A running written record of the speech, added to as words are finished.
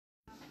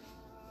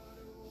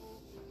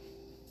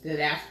Good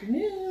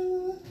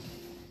afternoon.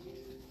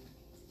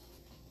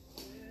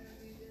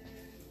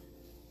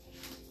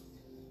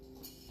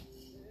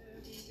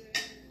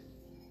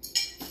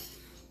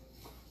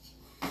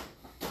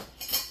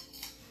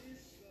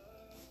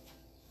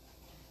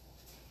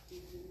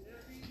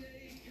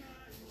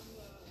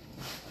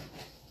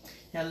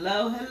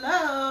 Hello,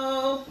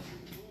 hello.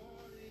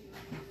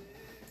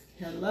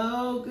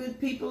 Hello, good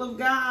people of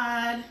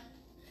God.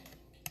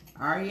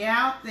 Are you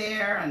out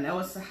there? I know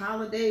it's the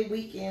holiday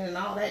weekend and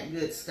all that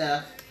good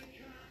stuff,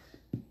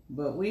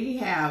 but we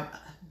have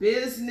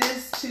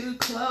business to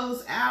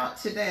close out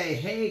today.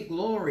 Hey,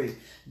 glory.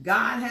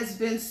 God has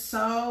been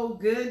so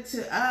good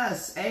to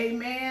us.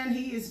 Amen.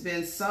 He has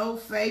been so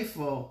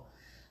faithful.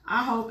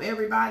 I hope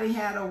everybody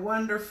had a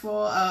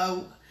wonderful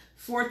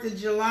 4th of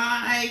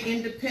July,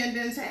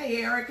 Independence.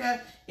 Hey,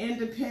 Erica,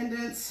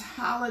 Independence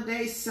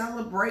holiday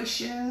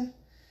celebration.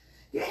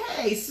 Yeah,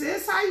 hey,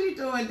 sis, how you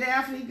doing,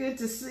 Daphne? Good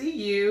to see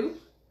you.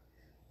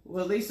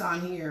 Well, at least on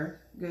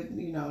here. Good,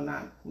 you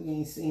know, we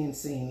ain't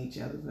seeing each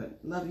other, but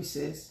love you,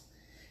 sis.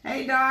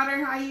 Hey,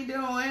 daughter, how you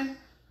doing?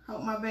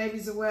 Hope my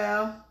babies are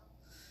well.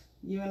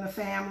 You and the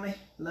family.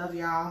 Love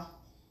y'all.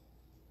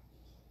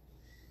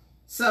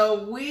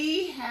 So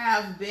we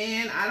have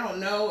been, I don't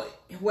know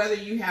whether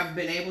you have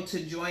been able to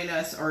join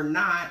us or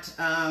not.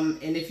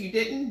 And if you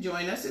didn't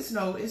join us, it's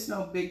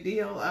no big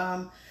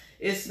deal.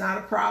 It's not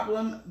a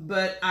problem,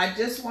 but I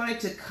just wanted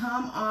to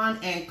come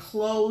on and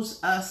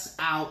close us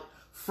out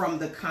from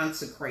the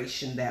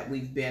consecration that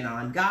we've been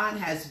on. God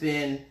has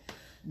been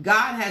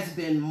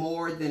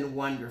more than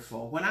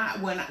wonderful. When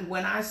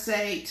I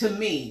say to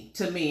me,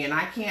 and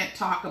I can't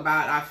talk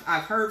about,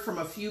 I've heard from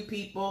a few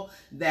people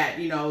that,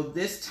 you know,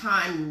 this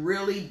time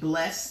really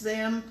blessed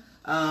them,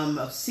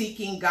 of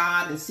seeking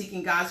God and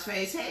seeking God's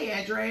face. Hey,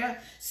 Andrea,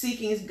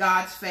 seeking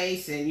God's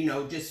face and, you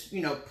know, just,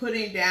 you know,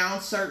 putting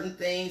down certain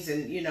things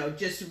and, you know,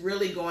 just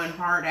really going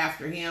hard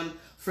after him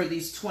for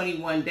these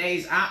 21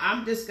 days.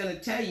 I'm just going to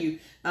tell you,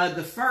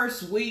 the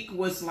first week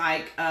was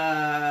like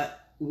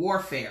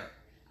warfare.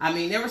 I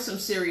mean, there was some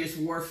serious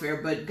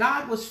warfare, but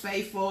God was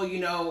faithful. You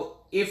know,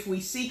 if we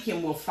seek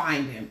him, we'll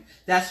find him.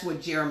 That's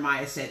what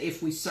Jeremiah said,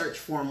 if we search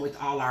for him with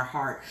all our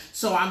heart.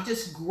 So I'm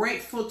just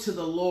grateful to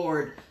the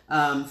Lord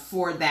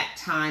for that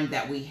time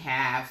that we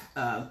have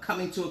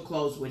coming to a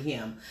close with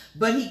him.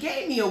 But he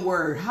gave me a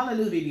word.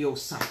 Hallelujah.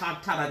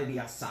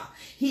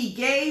 He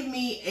gave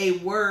me a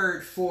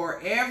word for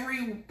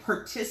every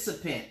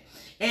participant.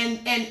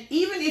 And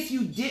even if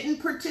you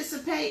didn't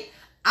participate,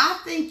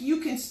 I think you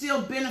can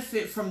still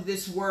benefit from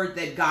this word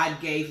that God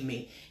gave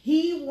me.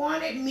 He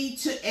wanted me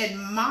to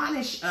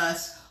admonish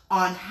us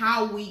on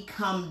how we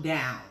come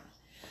down.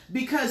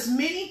 Because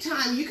many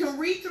times you can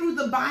read through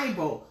the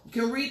Bible. You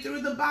can read through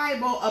the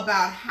Bible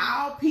about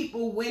how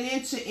people went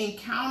into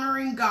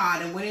encountering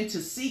God and went into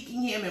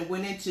seeking him and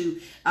went into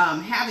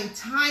having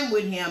time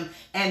with him,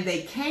 and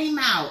they came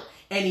out.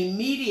 And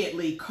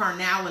immediately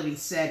carnality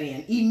set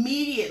in.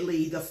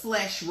 Immediately the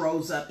flesh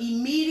rose up.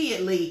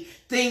 Immediately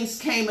things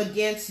came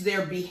against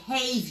their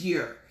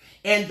behavior.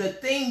 And the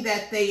thing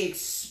that they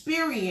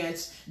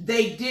experienced,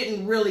 they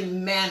didn't really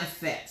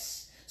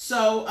manifest.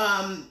 So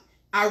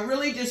I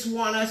really just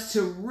want us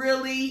to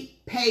really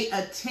pay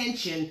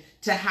attention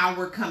to how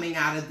we're coming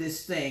out of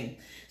this thing.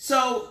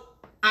 So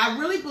I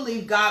really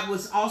believe God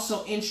was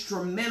also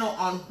instrumental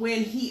on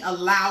when he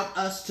allowed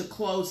us to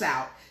close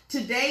out.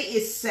 Today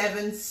is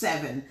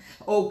 7/7.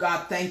 Oh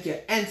God, thank you.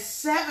 And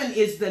 7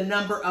 is the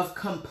number of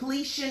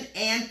completion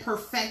and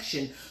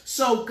perfection.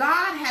 So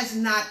God has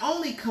not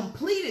only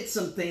completed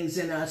some things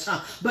in us,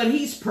 but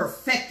he's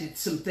perfected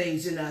some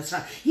things in us.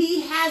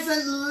 He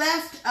hasn't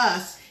left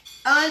us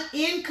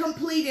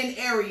incomplete in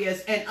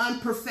areas and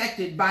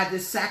unperfected by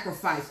this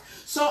sacrifice.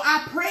 So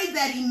I pray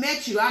that he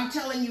met you. I'm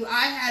telling you,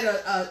 I had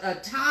a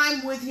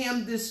time with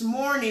him this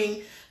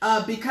morning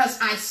because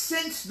I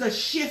sensed the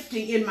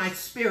shifting in my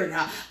spirit.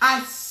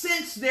 I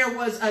sensed there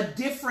was a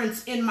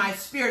difference in my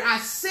spirit. I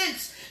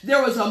sensed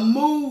there was a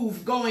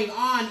move going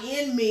on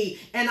in me,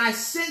 and I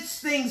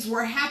sensed things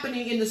were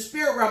happening in the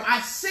spirit realm. I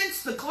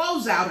sensed the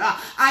closeout.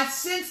 I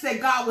sensed that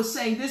God was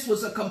saying this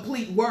was a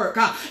complete work.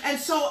 And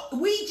so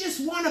we just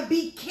want to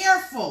be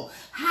careful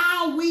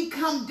how we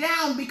come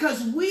down,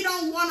 because we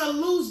don't want to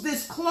lose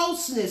this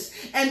closeness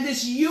and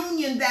this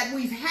union that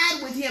we've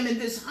had with him, and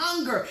this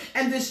hunger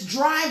and this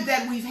drive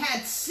that we've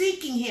had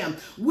seeking him.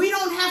 We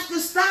don't have to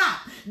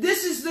stop.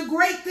 This is the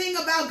great thing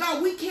about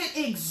God. We can't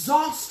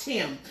exhaust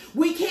him.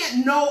 We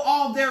can't know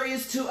all there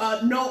is to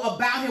know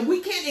about him.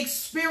 We can't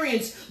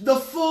experience the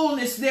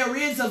fullness there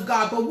is of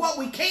God. But what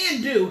we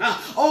can do,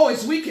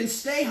 is we can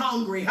stay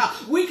hungry.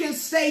 We can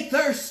stay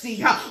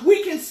thirsty.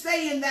 We can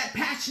stay in that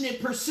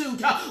passionate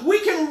pursuit. We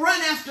can run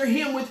after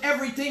him with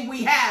everything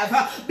we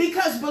have,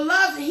 because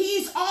beloved,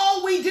 he's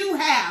all we do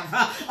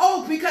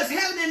have. Because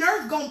heaven and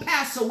earth gonna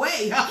pass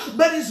away,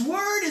 but his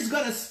word is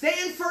gonna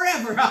stand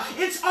forever.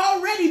 It's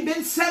already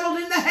been settled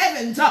in the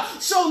heavens.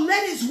 So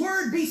let his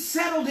word be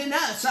settled in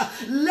us.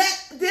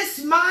 Let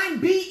this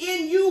mind be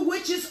in you,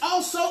 which is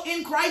also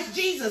in Christ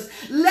Jesus.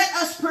 Let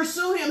us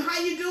pursue him.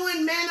 How you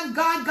doing, man of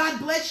God? God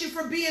bless you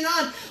for being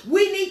on.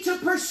 We need to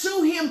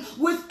pursue him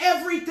with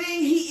everything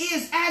he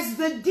is. As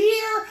the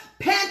deer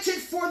panted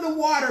for the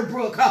water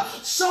brook,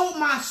 so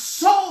my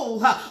soul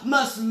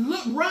must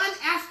run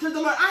after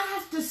the Lord. I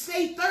have to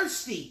stay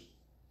thirsty.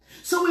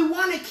 So we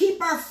want to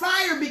keep our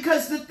fire,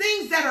 because the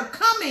things that are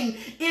coming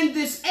in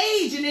this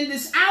age and in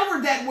this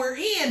hour that we're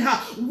in,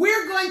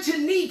 we're going to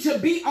need to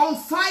be on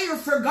fire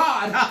for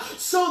God,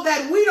 so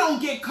that we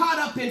don't get caught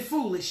up in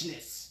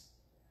foolishness.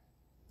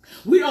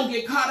 We don't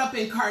get caught up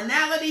in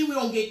carnality. We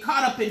don't get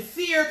caught up in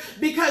fear,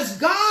 because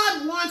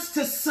God wants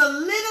to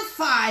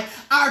solidify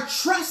our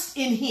trust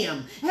in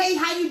him. Hey,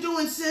 how you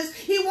doing, sis?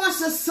 He wants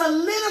to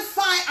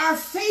solidify our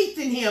faith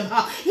in him.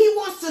 He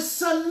wants to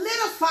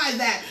solidify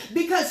that,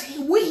 because he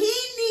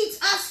needs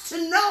us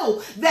to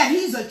know that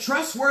he's a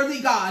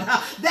trustworthy God,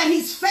 that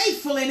he's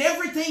faithful in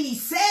everything he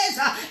says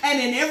and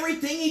in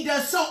everything he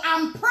does. So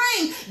I'm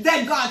praying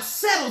that God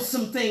settles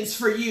some things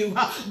for you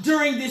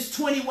during this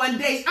 21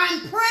 days.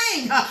 I'm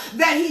praying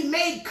that he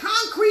made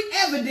concrete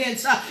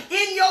evidence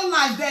in your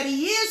life that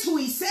he is who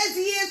he says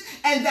he is,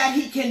 and that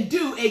he can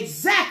do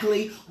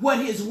exactly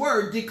what his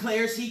word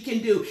declares he can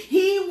do.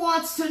 He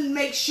wants to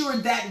make sure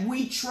that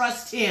we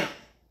trust him.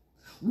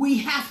 We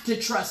have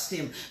to trust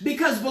him,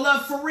 because,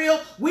 beloved, for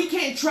real, we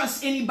can't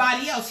trust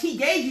anybody else. He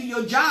gave you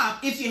your job.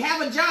 If you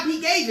have a job,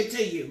 he gave it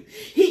to you.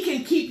 He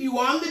can keep you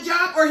on the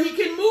job, or he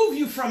can move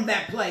you from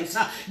that place.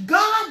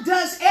 God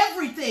does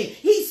everything.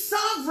 He's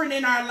sovereign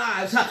in our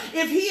lives.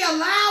 If he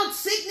allowed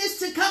sickness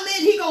to come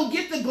in, he gonna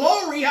get the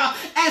glory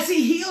as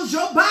he heals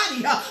your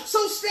body.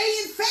 So stay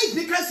in faith,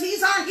 because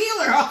he's our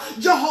healer.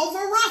 Jehovah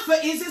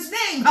Rapha is his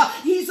name.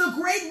 He's a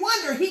great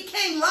wonder. He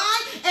can't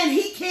lie and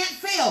he can't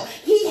fail.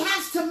 He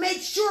has to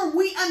make sure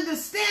we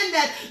understand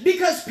that,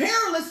 because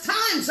perilous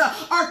times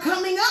are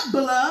coming up,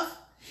 beloved.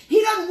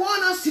 He doesn't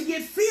want us to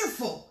get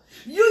fearful.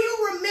 Do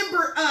you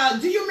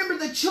remember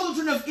the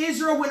children of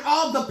Israel when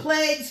all the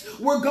plagues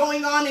were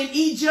going on in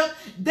Egypt?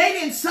 They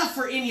didn't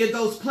suffer any of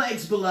those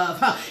plagues,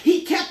 beloved.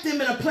 He kept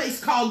them in a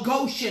place called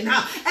Goshen.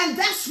 And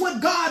that's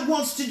what God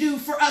wants to do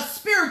for us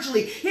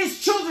spiritually, his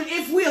children.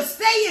 If we'll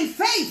stay in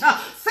faith,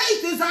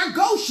 faith is our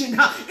Goshen.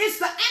 It's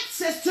the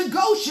access to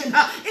Goshen.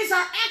 It's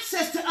our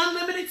access to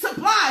unlimited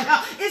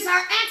supply. It's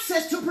our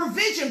access to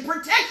provision,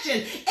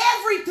 protection.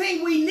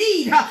 Everything we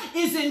need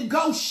is in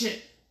Goshen.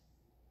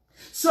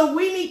 So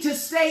we need to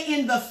stay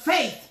in the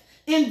faith,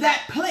 in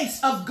that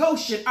place of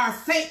Goshen, our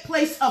faith,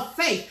 place of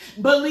faith,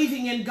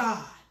 believing in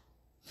God.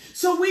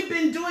 So we've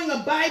been doing a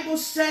Bible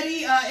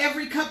study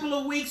every couple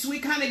of weeks. We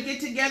kind of get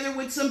together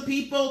with some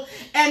people,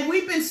 and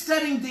we've been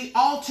studying the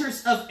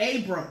altars of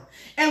Abram.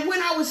 And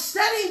when I was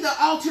studying the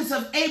altars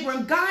of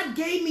Abram, God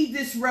gave me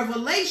this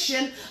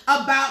revelation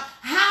about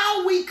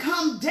how we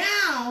come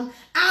down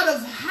out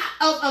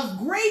of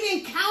great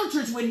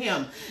encounters with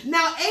him.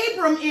 Now,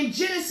 Abram in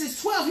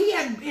Genesis 12, he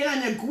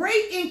had a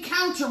great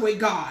encounter with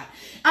God.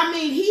 I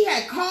mean, he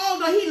had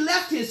called, he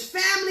left his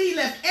family, he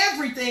left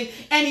everything,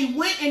 and he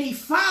went and he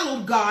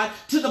followed God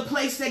to the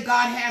place that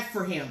God had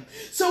for him.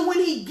 So when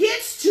he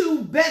gets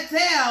to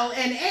Bethel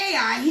and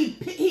Ai,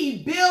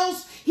 he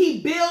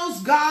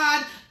builds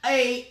God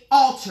an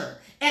altar.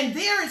 And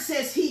there it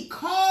says he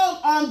called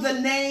on the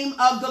name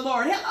of the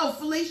Lord. Hello,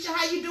 Felicia.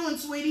 How you doing,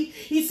 sweetie?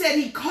 He said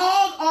he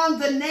called on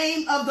the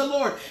name of the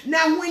Lord.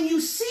 Now, when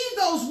you see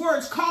those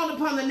words, called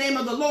upon the name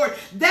of the Lord,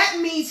 that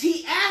means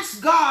he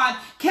asked God,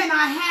 can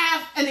I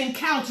have an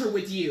encounter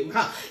with you?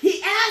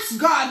 He asked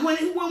God, when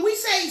you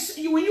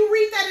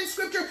read that in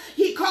scripture,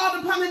 he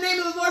called upon the name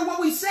of the Lord, what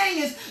we're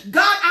saying is,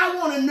 God, I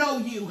want to know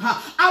you.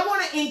 I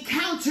want to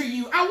encounter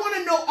you. I want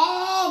to know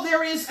all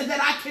there is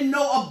that I can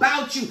know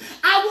about you.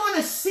 I want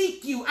to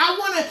seek you. I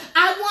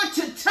want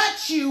to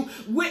touch you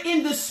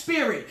in the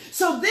spirit.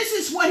 So this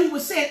is what he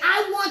was saying.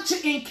 I want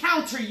to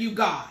encounter you,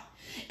 God.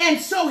 And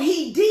so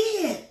he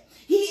did.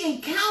 He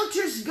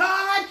encounters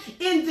God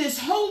in this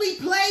holy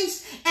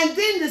place. And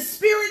then the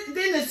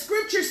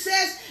scripture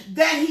says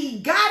that he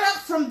got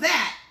up from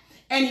that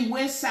and he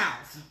went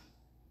south.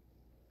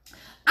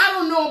 I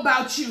don't know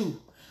about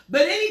you,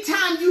 but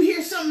anytime you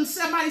hear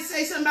somebody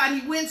say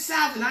somebody went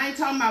south, and I ain't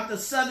talking about the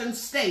southern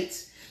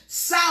states,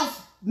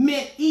 south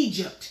meant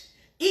Egypt.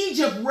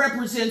 Egypt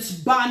represents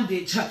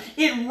bondage.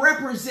 It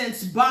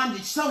represents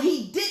bondage. So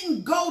he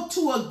didn't go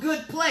to a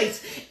good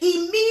place.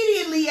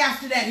 Immediately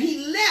after that,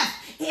 he left.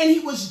 And he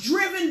was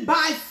driven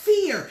by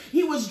fear.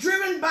 He was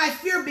driven by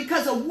fear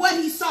because of what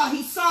he saw.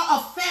 He saw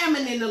a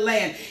famine in the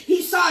land.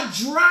 He saw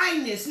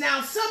dryness.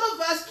 Now, some of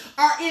us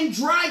are in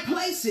dry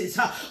places.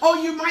 Or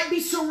you might be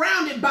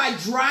surrounded by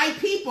dry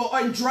people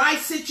or in dry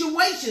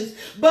situations.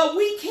 But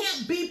we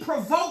can't be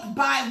provoked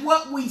by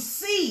what we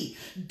see.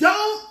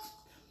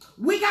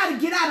 We got to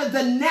get out of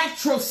the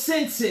natural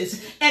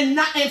senses and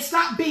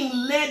stop being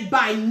led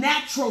by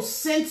natural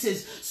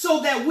senses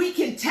so that we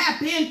can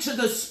tap into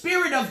the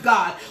Spirit of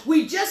God.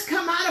 We just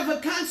come out of a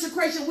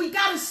consecration. We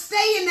got to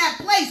stay in that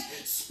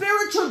place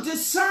spiritual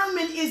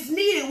discernment is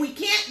needed. We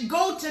can't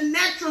go to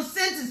natural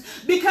senses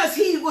because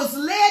he was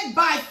led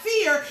by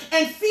fear,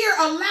 and fear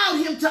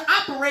allowed him to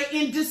operate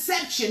in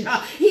deception.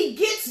 He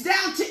gets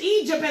down to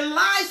Egypt and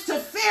lies to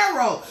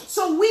Pharaoh.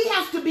 So we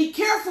have to be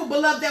careful,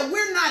 beloved, that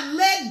we're not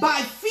led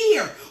by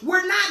fear.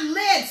 We're not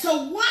led.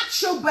 So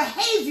watch your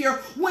behavior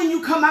when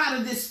you come out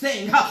of this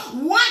thing.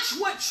 Watch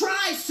what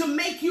tries to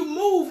make you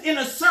move in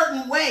a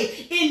certain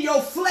way in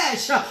your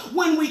flesh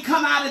when we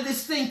come out of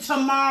this thing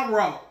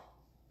tomorrow.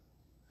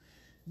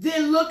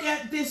 Then look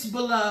at this,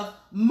 beloved.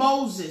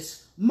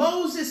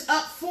 Moses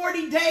up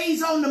 40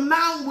 days on the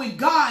mountain with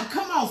God.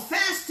 Come on,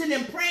 fasting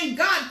and praying,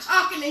 God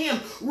talking to him,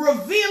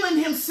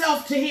 revealing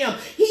himself to him.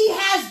 He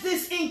has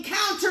this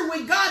encounter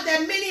with God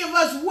that many of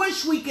us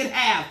wish we could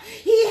have.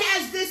 He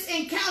has this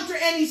encounter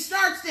and he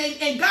starts to,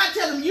 and God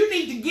tells him, you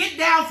need to get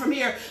down from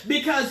here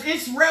because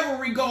it's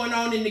revelry going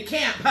on in the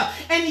camp.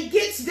 And he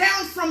gets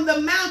down from the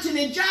mountain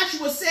and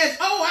Joshua says,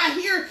 oh, I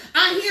hear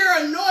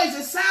a noise.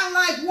 It sounds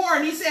like war.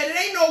 And he said, it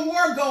ain't no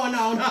war going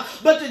on,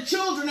 but the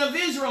children of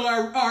Israel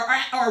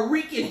are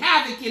wreaking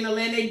havoc in the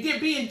land. They're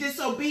being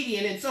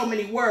disobedient in so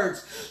many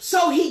words.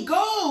 So he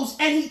goes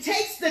and he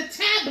takes the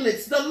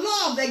tablets, the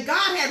law that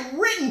God had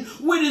written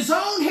with his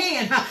own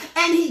hand,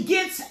 and he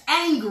gets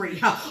angry.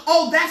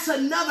 Oh, that's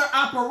another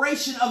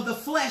operation of the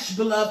flesh,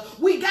 beloved.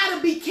 We got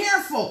to be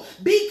careful.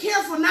 Be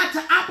careful not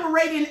to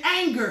operate in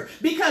anger,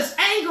 because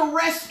anger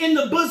rests in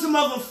the bosom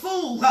of a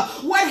fool.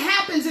 What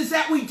happens is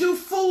that we do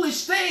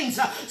foolish things.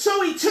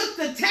 So he took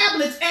the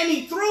tablets and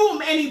he threw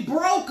them and he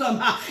broke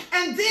them.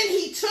 And then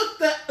he took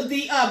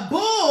the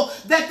bull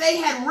that they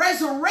had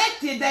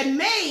resurrected, that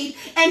made,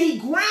 and he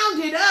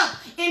ground it up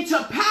into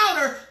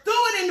powder, threw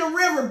it in the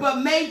river,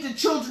 but made the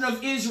children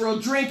of Israel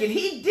drink it.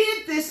 He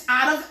did this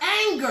out of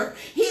anger.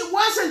 It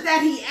wasn't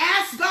that he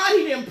asked God.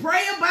 He didn't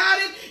pray about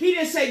it. He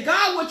didn't say,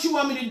 God, what you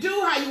want me to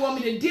do? How you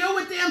want me to deal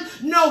with them?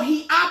 No,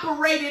 he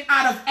operated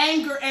out of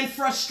anger and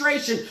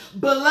frustration.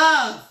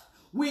 Beloved,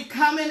 we're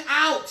coming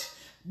out.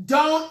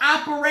 Don't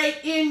operate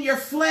in your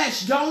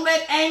flesh. Don't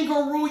let anger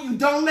rule you.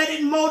 Don't let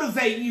it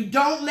motivate you.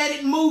 Don't let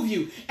it move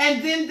you.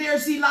 And then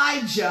there's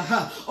Elijah.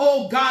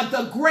 Oh God,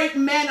 the great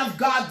man of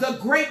God, the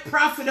great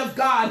prophet of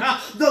God,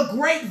 the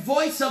great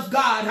voice of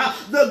God,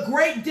 the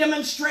great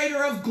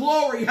demonstrator of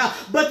glory.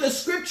 But the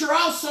scripture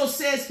also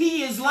says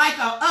he is like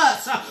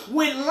us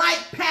with like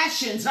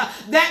passions.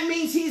 That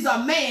means he's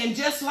a man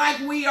just like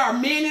we are,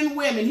 men and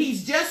women.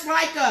 He's just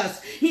like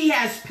us. He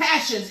has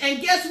passions.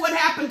 And guess what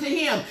happened to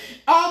him?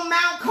 On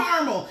Mount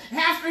Carmel,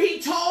 after he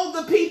told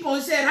the people,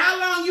 he said, how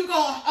long you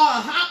gonna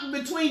hop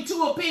between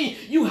two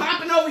opinions? You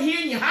hopping over here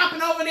and you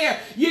hopping over there.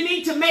 You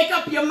need to make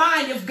up your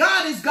mind. If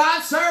God is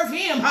God, serve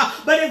him.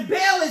 But if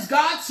Baal is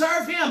God,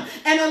 serve him.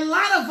 And a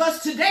lot of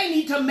us today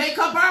need to make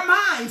up our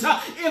minds.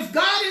 If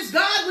God is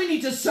God, we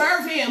need to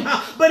serve him.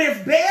 But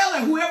if Baal,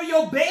 or whoever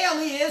your Baal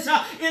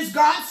is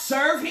God,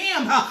 serve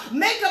him.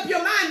 Make up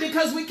your mind,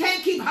 because we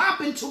can't keep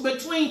hopping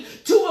between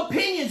two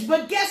opinions.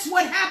 But guess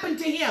what happened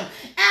to him?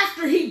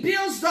 After he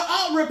builds the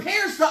altar,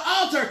 repairs the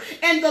altar,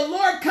 and the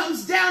Lord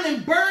comes down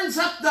and burns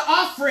up the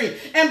offering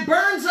and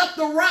burns up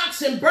the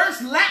rocks and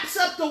laps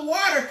up the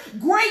water.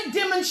 Great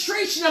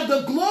demonstration of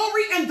the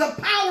glory and the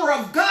power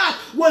of God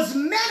was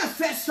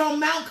manifest on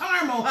Mount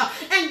Carmel.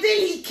 And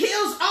then he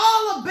kills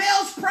all of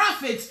Baal's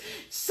prophets.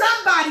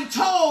 Somebody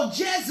told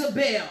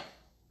Jezebel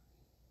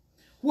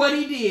what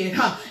he did.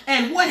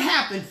 And what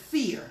happened?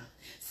 Fear.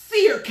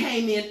 Fear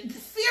came in.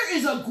 Fear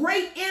is a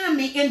great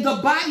enemy in the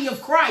body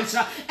of Christ.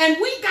 And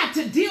we got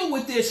to deal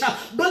with this.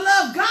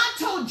 Beloved, God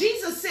told,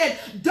 Jesus said,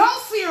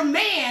 don't fear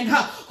man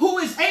who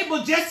is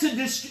able just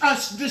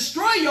to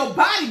destroy your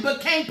body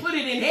but can't put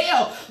it in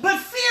hell. But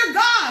fear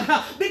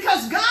God,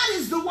 because God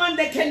is the one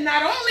that can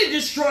not only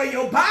destroy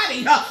your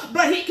body,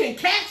 but he can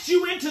cast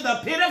you into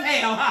the pit of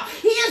hell.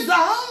 He is the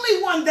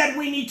only one that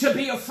we need to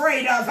be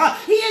afraid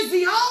of. He is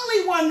the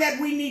only one that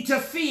we need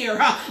to fear.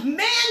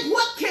 Man,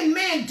 what can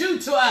man do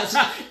to us?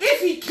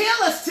 If he kill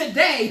us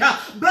today,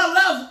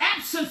 beloved,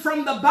 absent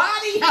from the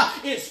body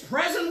is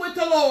present with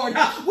the Lord.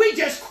 We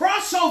just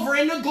cross over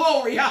into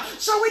glory.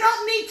 So we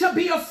don't need to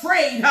be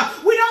afraid.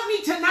 We don't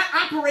need to not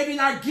operate in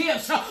our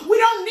gifts. We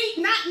don't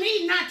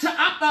need not to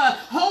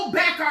hold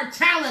back our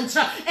talents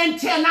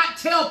and not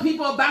tell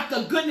people about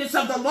the goodness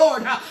of the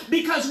Lord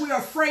because we're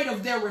afraid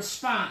of their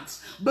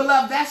response.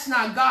 Beloved, that's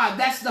not God.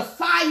 That's the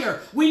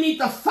fire. We need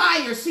the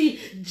fire. See,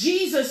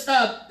 Jesus,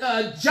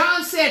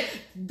 John said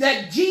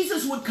that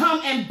Jesus would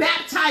come and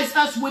baptize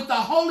us with the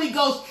Holy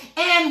Ghost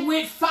and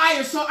with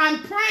fire. So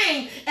I'm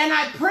praying, and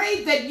I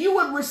pray that you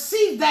would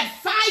receive that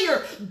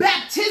fire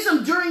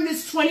baptism during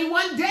this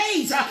 21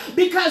 days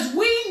because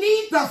we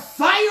need the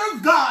fire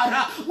of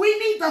God. We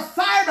need the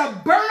fire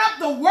to burn up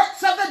the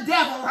works of the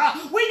devil.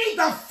 We need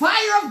the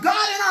fire of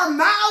God in our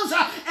mouths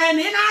and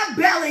in our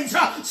bellies.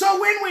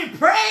 So when we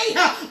pray,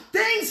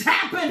 things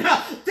happen.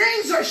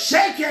 Things are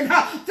shaken.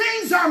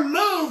 Things are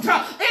moved.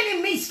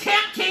 Enemies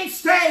can't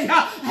stay.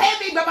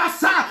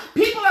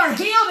 People are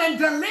healed and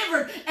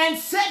delivered and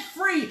set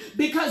free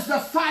because the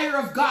fire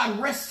of God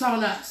rests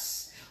on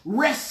us.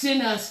 rests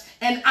in us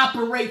and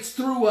operates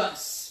through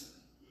us.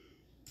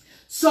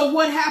 So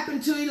what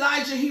happened to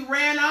Elijah? He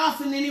ran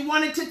off and then he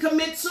wanted to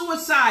commit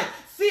suicide.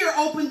 Fear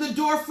opened the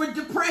door for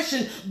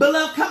depression.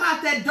 Beloved, come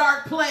out that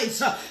dark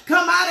place.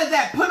 Come out of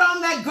that. Put on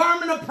that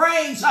garment of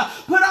praise.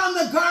 Put on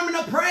the garment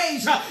of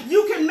praise.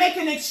 You can make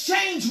an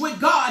exchange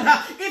with God.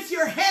 If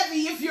you're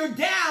heavy, if you're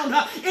down,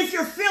 if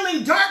you're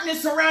feeling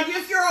darkness around you,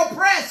 if you're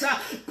oppressed,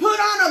 put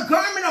on a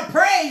garment of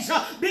praise.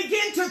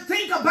 Begin to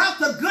think about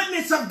the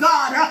goodness of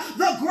God,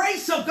 the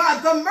grace of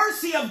God, the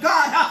mercy of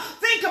God.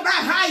 Think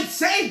about how he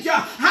saved you,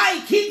 how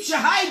he keeps you,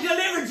 how he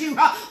delivered you.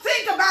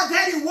 Think about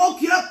that he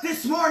woke you up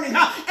this morning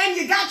and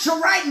you got your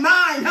right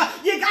mind.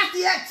 You got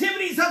the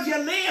activities of your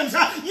limbs.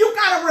 You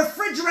got a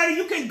refrigerator.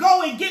 You can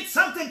go and get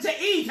something to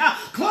eat.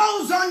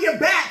 Clothes on your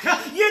back.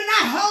 You're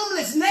not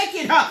homeless,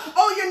 naked.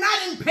 Oh, you're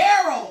not in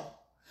peril.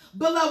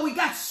 Beloved, we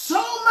got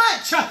so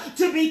much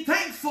to be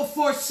thankful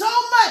for, so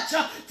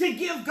much to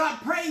give God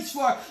praise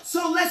for.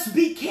 So let's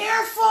be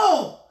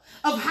careful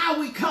of how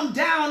we come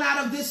down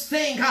out of this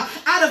thing.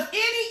 Out of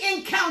any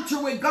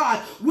encounter with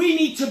God, we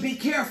need to be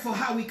careful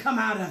how we come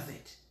out of it.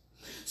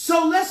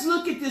 So let's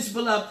look at this,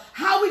 beloved.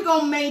 How we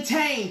going to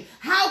maintain?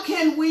 How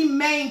can we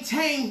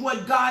maintain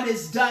what God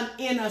has done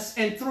in us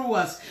and through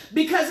us?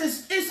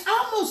 Because it's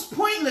almost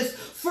pointless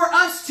for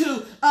us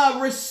to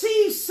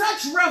receive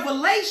such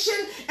revelation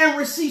and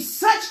receive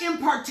such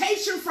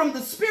impartation from the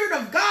Spirit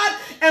of God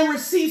and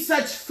receive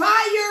such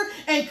fire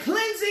and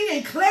cleansing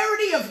and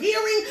clarity of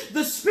hearing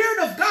the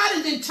Spirit of God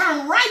and then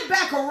turn right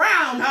back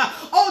around,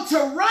 to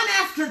run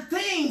after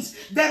things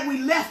that we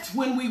left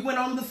when we went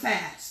on the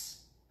fast.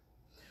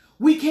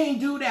 We can't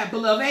do that,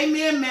 beloved.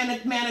 Amen,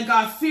 man of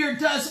God. Fear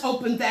does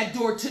open that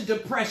door to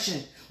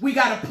depression. We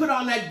got to put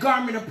on that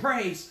garment of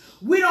praise.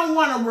 We don't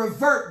want to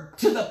revert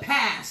to the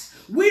past.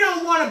 We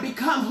don't want to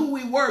become who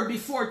we were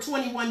before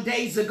 21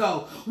 days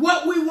ago.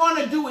 What we want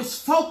to do is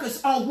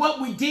focus on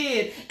what we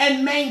did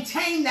and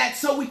maintain that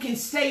so we can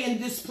stay in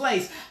this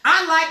place.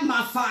 I like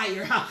my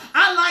fire.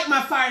 I like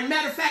my fire.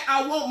 Matter of fact,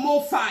 I want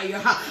more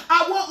fire.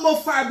 I want more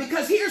fire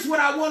because here's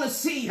what I want to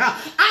see.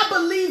 I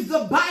believe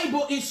the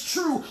Bible is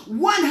true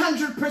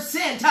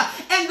 100%.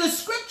 And the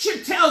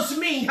scripture tells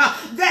me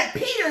that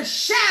Peter's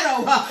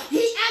shadow,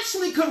 he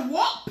actually could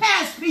walk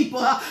past people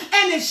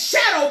and his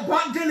shadow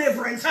brought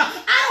deliverance. I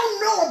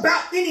don't know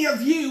about any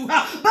of you,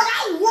 but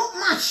I want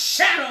my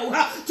shadow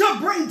to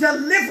bring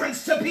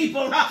deliverance to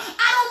people. I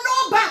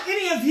don't know about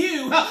any of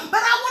you, but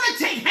I want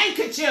to take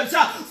handkerchiefs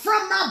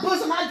from my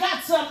bosom. I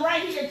got some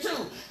right here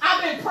too.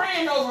 I've been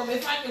praying over them.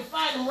 If I can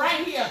find them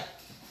right here.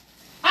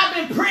 I've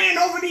been praying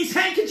over these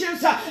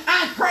handkerchiefs.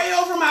 I pray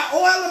over them. I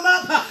oil them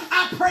up.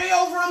 I pray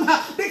over them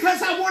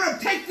because I want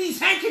to take these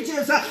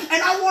handkerchiefs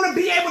and I want to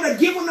be able to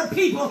give them to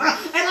people.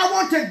 And I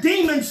want the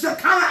demons to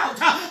come out.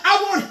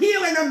 I want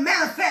healing to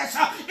manifest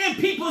in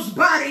people's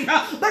body.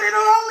 But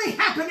it'll only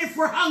happen if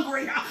we're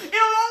hungry.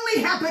 It'll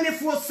only happen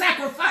if we'll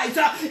sacrifice.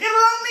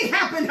 It'll only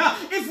happen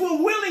if we're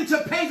willing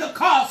to pay the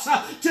cost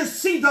to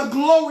see the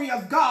glory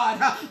of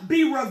God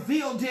be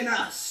revealed in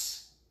us.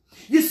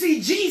 You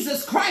see,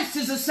 Jesus Christ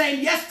is the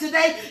same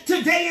yesterday,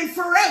 today, and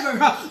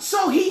forever.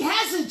 So he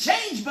hasn't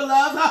changed,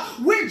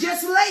 beloved. We're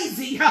just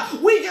lazy.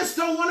 We just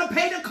don't want to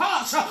pay the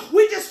cost.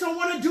 We just don't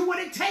want to do what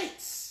it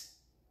takes.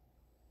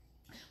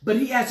 But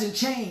he hasn't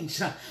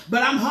changed.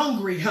 But I'm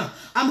hungry.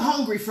 I'm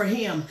hungry for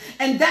him.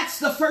 And that's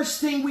the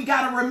first thing we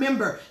got to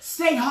remember.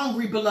 Stay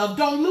hungry, beloved.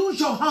 Don't lose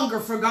your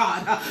hunger for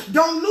God.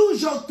 Don't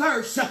lose your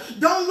thirst.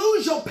 Don't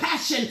lose your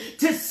passion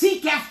to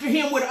seek after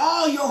him with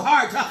all your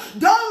heart.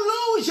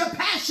 Don't lose your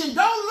passion.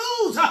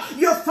 Don't lose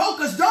your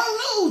focus.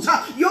 Don't lose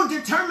your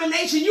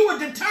determination. You were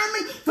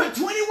determined for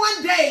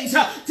 21 days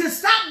to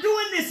stop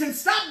doing this and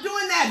stop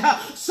doing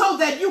that so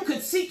that you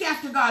could seek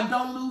after God.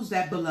 Don't lose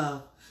that,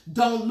 beloved.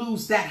 Don't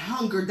lose that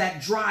hunger,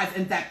 that drive,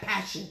 and that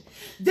passion.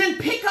 Then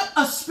pick up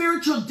a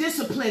spiritual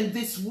discipline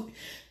this week.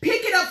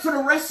 Pick it up for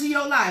the rest of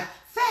your life.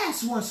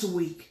 Fast once a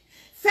week.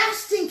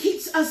 Fasting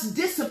keeps us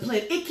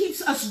disciplined. It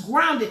keeps us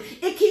grounded.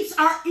 It keeps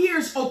our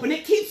ears open.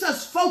 It keeps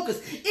us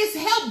focused. It's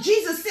help.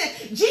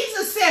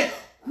 Jesus said,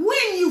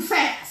 when you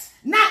fast,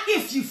 not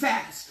if you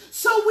fast.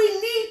 So we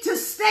need to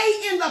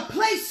stay in the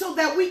place so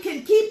that we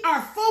can keep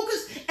our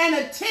focus and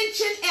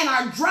attention and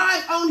our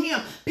drive on him.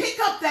 Pick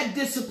up that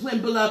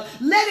discipline, beloved.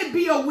 Let it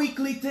be a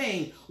weekly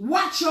thing.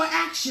 Watch your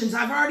actions.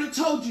 I've already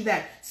told you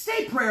that.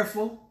 Stay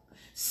prayerful.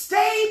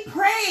 Stay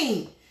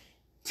praying.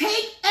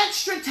 Take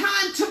extra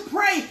time to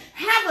pray.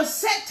 Have a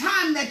set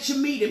time that you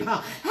meet him.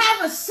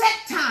 Have a set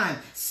time.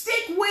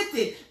 Stick with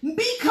it.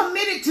 Be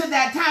committed to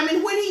that time.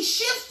 And when he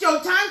shifts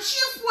your time,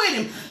 shift with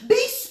him.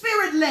 Be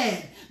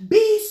spirit-led.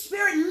 Be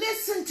spirit.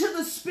 Listen to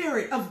the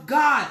Spirit of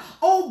God.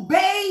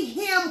 Obey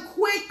him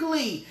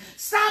quickly.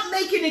 Stop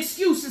making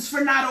excuses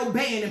for not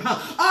obeying him.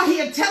 Oh,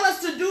 he'll tell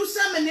us to do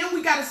something, and then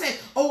we got to say,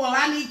 oh, well,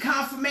 I need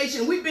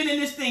confirmation. We've been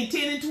in this thing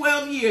 10 and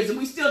 12 years, and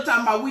we still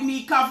talking about we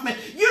need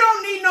confirmation. You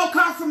don't need no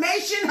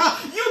confirmation.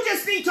 You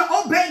just need to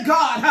obey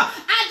God.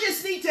 I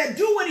just need to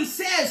do what he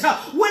says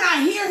when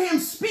I hear him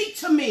speak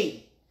to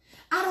me.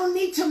 I don't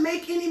need to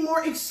make any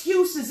more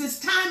excuses. It's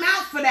time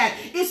out for that.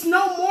 It's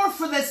no more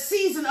for the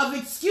season of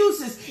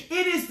excuses.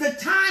 It is the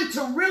time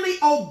to really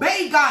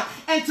obey God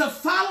and to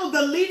follow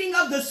the leading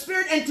of the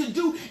Spirit and to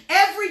do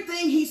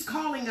everything he's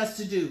calling us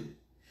to do.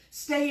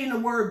 Stay in the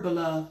word,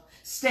 beloved.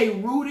 Stay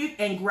rooted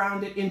and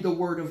grounded in the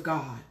word of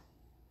God.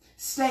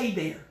 Stay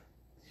there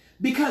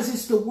because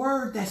it's the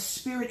word that's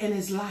spirit and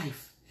is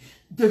life.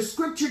 The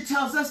scripture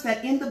tells us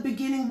that in the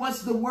beginning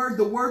was the word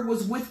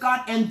was with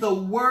God, and the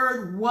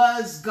word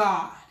was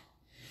God.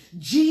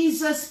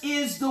 Jesus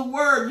is the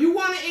word. You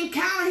want to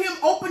encounter him?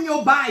 Open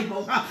your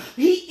Bible.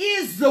 He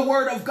is the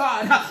word of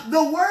God.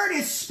 The word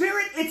is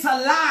spirit. It's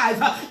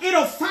alive.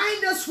 It'll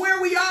find us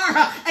where we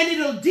are, and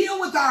it'll deal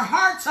with our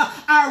hearts,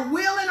 our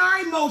will, and our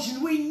emotions.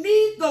 We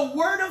need the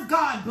word of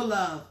God,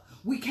 beloved.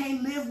 We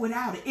can't live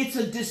without it. It's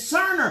a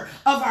discerner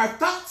of our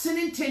thoughts and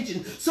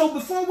intentions. So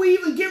before we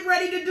even get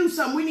ready to do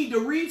something, we need to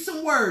read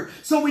some word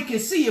so we can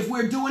see if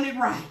we're doing it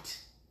right.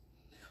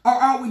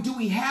 Or do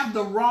we have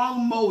the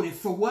wrong motive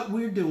for what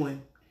we're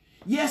doing?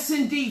 Yes,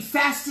 indeed,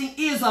 fasting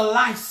is a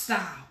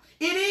lifestyle.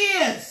 It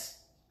is.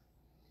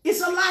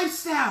 It's a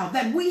lifestyle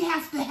that we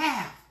have to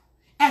have.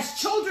 As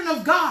children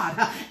of God,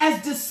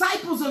 as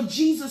disciples of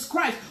Jesus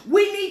Christ,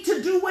 we need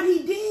to do what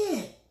he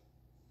did.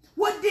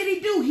 What did he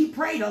do? He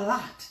prayed a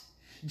lot.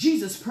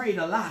 Jesus prayed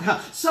a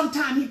lot.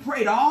 Sometimes he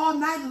prayed all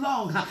night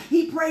long.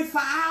 He prayed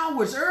for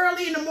hours.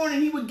 Early in the morning,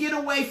 he would get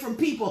away from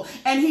people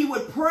and he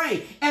would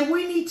pray. And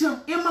we need to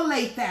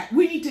emulate that.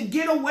 We need to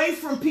get away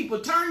from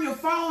people. Turn your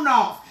phone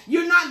off.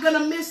 You're not going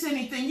to miss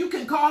anything. You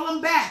can call them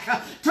back.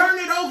 Turn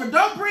it over.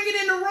 Don't bring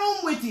it in the room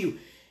with you.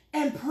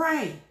 And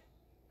pray.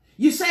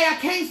 You say, I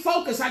can't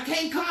focus. I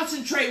can't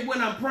concentrate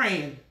when I'm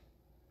praying.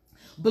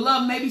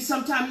 Beloved, maybe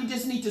sometimes you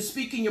just need to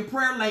speak in your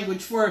prayer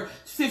language for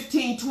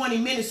 15, 20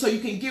 minutes so you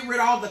can get rid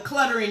of all the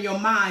clutter in your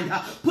mind.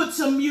 Put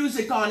some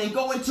music on and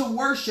go into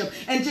worship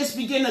and just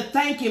begin to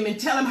thank him and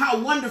tell him how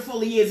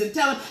wonderful he is and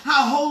tell him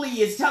how holy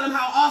he is. Tell him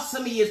how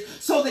awesome he is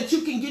so that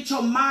you can get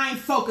your mind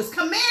focused.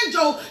 Command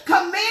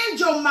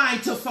your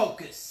mind to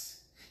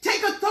focus.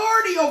 Take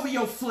authority over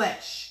your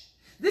flesh.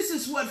 This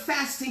is what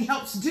fasting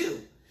helps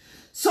do.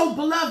 So,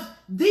 beloved,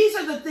 these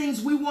are the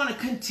things we want to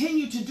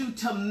continue to do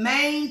to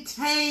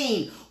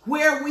maintain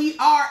where we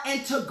are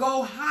and to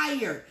go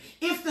higher.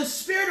 If the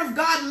Spirit of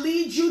God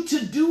leads you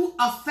to do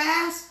a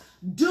fast,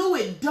 do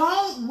it.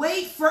 Don't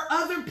wait for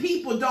other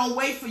people. Don't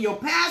wait for your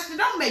pastor.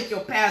 Don't make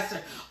your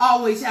pastor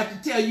always have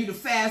to tell you to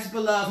fast,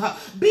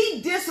 beloved.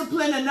 Be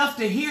disciplined enough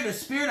to hear the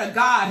Spirit of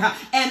God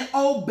and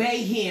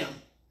obey him.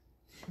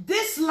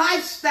 This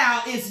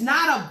lifestyle is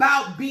not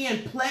about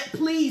being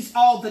pleased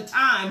all the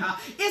time.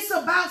 It's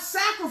about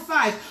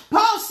sacrifice.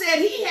 Paul said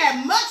he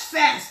had much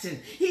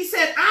fasting. He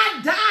said, I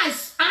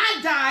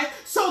die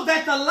so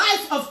that the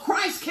life of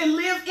Christ can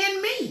live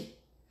in me.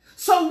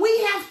 So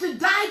we have to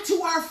die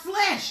to our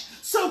flesh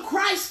so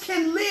Christ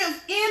can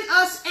live in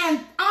us and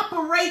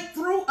operate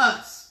through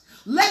us.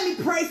 Let me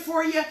pray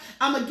for you.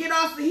 I'm going to get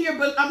off of here,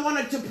 but I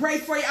wanted to pray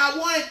for you.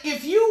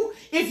 If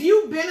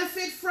you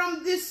benefit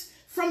from this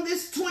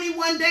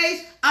 21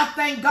 days, I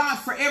thank God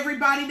for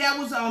everybody that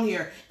was on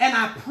here. And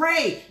I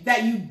pray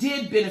that you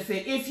did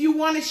benefit. If you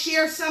want to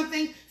share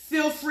something,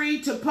 feel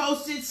free to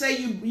post it. Say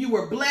you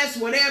were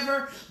blessed,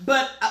 whatever.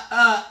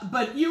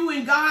 But you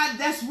and God,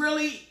 that's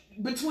really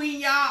between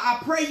y'all. I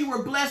pray you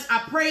were blessed.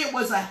 I pray it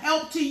was a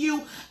help to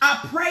you. I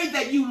pray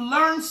that you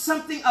learned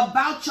something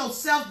about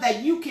yourself,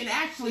 that you can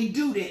actually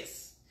do this.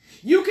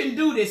 You can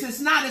do this. It's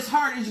not as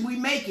hard as we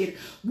make it.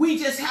 We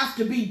just have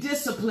to be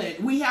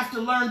disciplined. We have to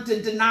learn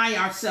to deny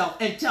ourselves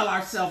and tell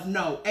ourselves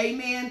no.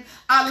 Amen.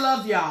 I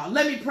love y'all.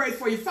 Let me pray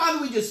for you. Father,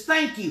 we just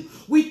thank you.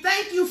 We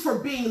thank you for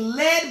being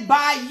led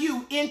by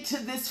you into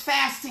this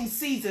fasting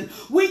season.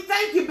 We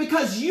thank you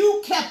because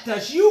you kept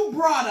us. You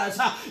brought us.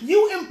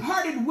 You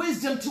imparted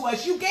wisdom to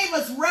us. You gave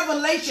us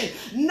revelation,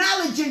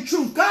 knowledge, and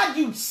truth. God,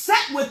 you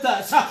sat with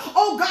us.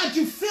 Oh, God,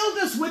 you filled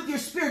us with your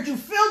spirit. You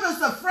filled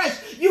us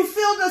afresh. You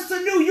filled us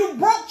anew. You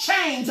broke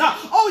chains.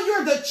 Oh,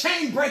 you're the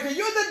chain breaker.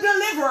 You're the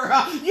deliverer.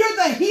 You're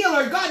the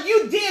healer. God,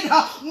 you did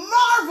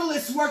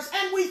marvelous works,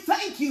 and we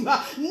thank you.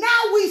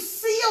 Now we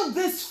seal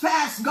this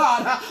fast,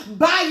 God,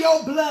 by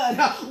your blood.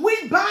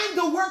 We bind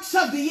the works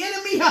of the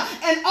enemy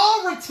and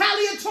all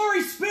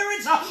retaliatory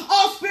spirits,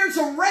 all spirits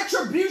of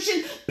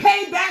retribution,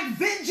 payback,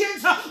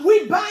 vengeance.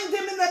 We bind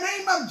them in the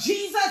name of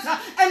Jesus,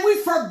 and we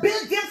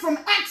forbid them from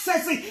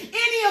accessing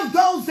any of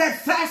those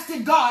that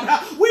fasted, God.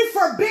 We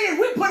forbid it.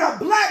 We put a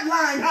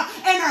bloodline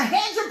and a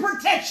hedge of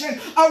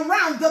protection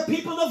around the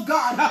people of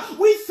God.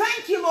 We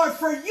thank you, Lord,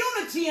 for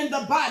unity in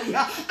the body.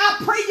 I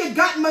pray you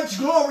got much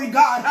glory,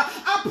 God.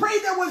 I pray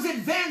there was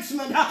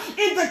advancement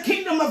in the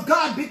kingdom of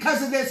God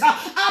because of this.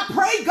 I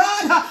pray,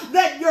 God,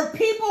 that your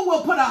people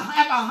will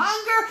have a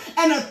hunger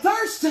and a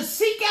thirst to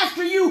seek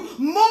after you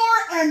more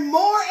and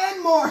more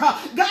and more.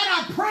 God,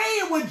 I pray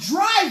it would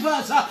drive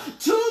us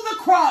to the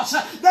cross,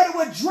 that it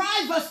would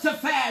drive us to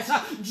fast,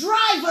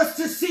 drive us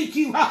to seek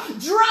you,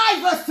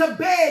 drive us to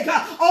beg,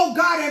 oh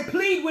God, and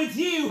plead with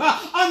you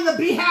on the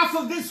behalf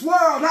of this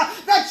world,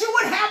 that you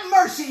would have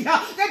mercy,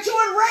 that you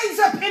would raise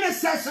up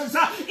intercessors,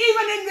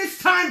 even in this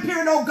time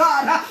period, oh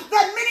God,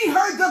 that many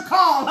heard the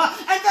call,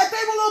 and that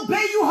they will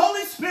obey you,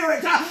 Holy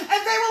Spirit,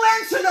 and they will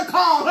answer the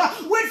call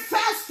with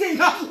fasting,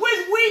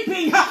 with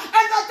weeping,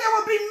 and that there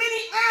will be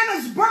many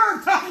Annas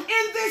birthed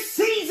in this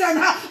season,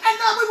 and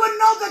that we would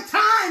know the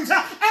times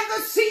and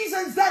the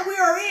seasons that we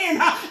are in,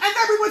 and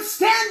that we would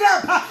stand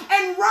up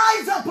and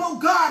rise up, oh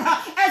God,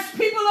 as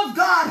people of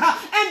God,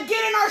 and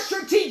get in our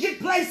strategic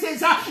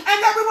places, and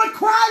that we would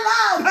cry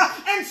loud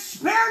and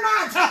spare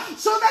not,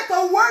 so that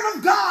the word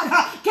of God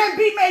can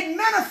be made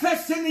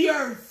manifest in the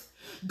earth.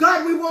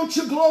 God, we want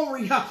your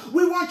glory.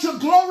 We want your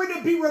glory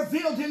to be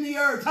revealed in the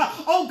earth.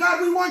 Oh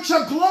God, we want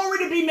your glory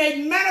to be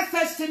made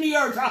manifest in the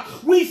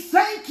earth. We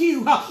thank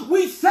you.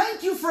 We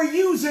thank you for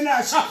using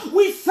us.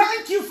 We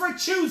thank you for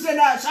choosing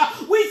us.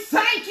 We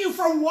thank you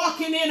for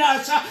walking in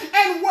us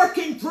and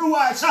working through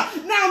us.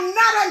 Now,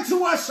 not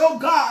unto us, oh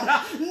God,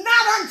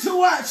 not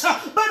unto us,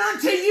 but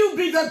unto you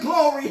be the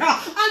glory.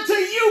 Unto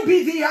you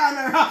be the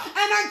honor.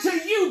 And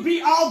unto you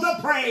be all the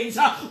praise.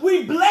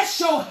 We bless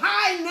your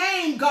high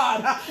name,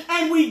 God,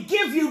 and we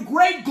give you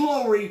great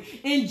glory.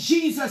 In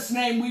Jesus'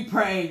 name we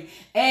pray.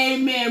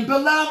 Amen.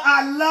 Beloved,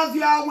 I love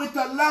y'all with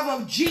the love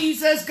of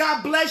Jesus.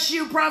 God bless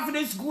you,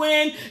 Prophetess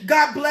Gwen.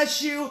 God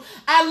bless you.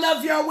 I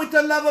love y'all with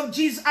the love of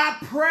Jesus. I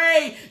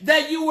pray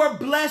that you were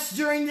blessed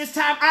during this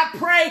time. I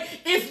pray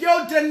if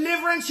your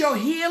deliverance, your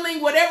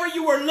healing, whatever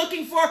you were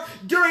looking for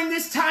during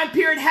this time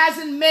period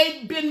hasn't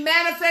been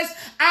manifest,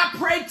 I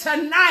pray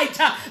tonight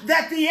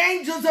that the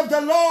angels of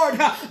the Lord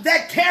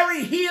that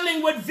carry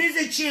healing would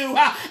visit you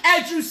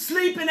as you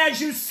sleep and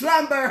as you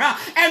slumber,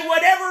 and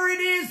whatever it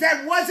is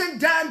that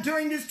wasn't done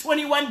during this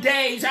 21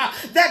 days,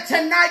 that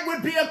tonight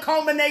would be a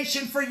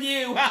culmination for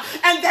you,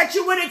 and that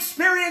you would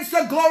experience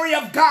the glory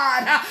of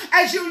God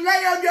as you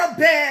lay on your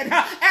bed,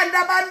 and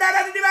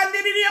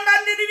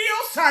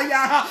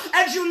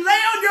as you lay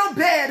on your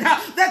bed,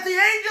 that the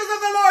angels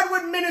of the Lord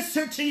would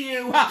minister to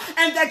you,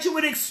 and that you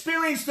would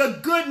experience the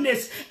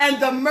goodness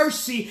and the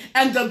mercy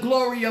and the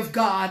glory of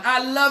God.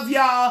 I love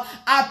y'all.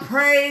 I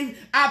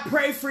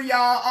pray for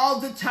y'all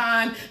all the time.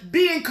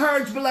 Be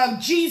encouraged,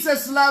 beloved.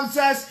 Jesus loves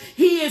us.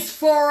 He is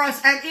for us.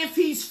 And if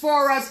he's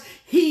for us,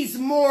 he's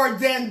more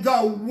than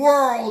the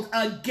world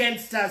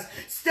against us.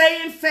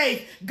 Stay in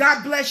faith.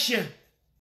 God bless you.